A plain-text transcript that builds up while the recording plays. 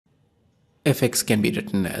fx can be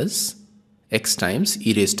written as x times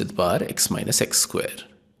e raised to the power x minus x square.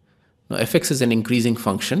 Now fx is an increasing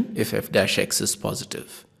function if f dash x is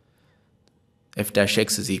positive. F dash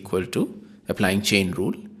x is equal to, applying chain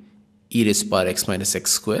rule, e raised to the power x minus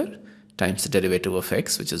x square times the derivative of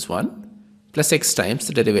x, which is 1, plus x times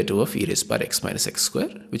the derivative of e raised to the power x minus x square,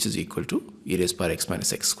 which is equal to e raised to the power x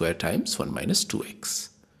minus x square times 1 minus 2x.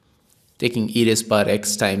 Taking e raised to the power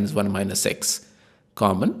x times 1 minus x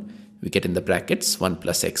common, we get in the brackets 1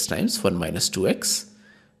 plus x times 1 minus 2x,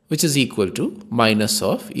 which is equal to minus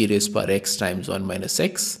of e raised to the power x times 1 minus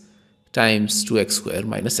x times 2x square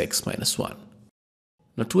minus x minus 1.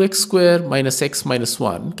 Now 2x square minus x minus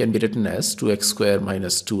 1 can be written as 2x square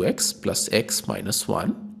minus 2x plus x minus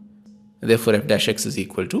 1. Therefore, f dash x is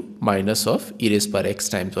equal to minus of e raised to the power x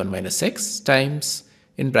times 1 minus x times,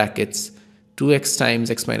 in brackets, 2x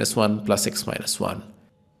times x minus 1 plus x minus 1.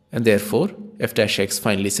 And therefore, f dash x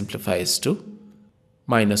finally simplifies to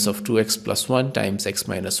minus of 2x plus 1 times x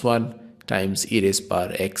minus 1 times e raised to the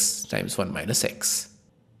power x times 1 minus x.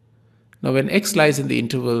 Now when x lies in the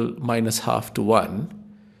interval minus half to 1,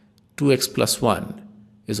 2x plus 1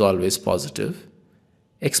 is always positive,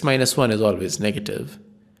 x minus 1 is always negative,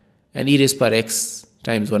 and e raised to the power x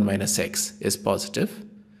times 1 minus x is positive.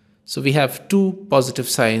 So we have two positive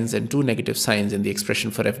signs and two negative signs in the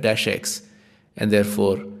expression for f dash x, and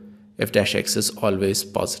therefore f dash x is always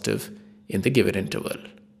positive in the given interval,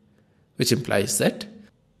 which implies that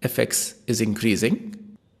fx is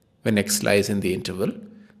increasing when x lies in the interval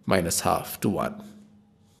minus half to 1.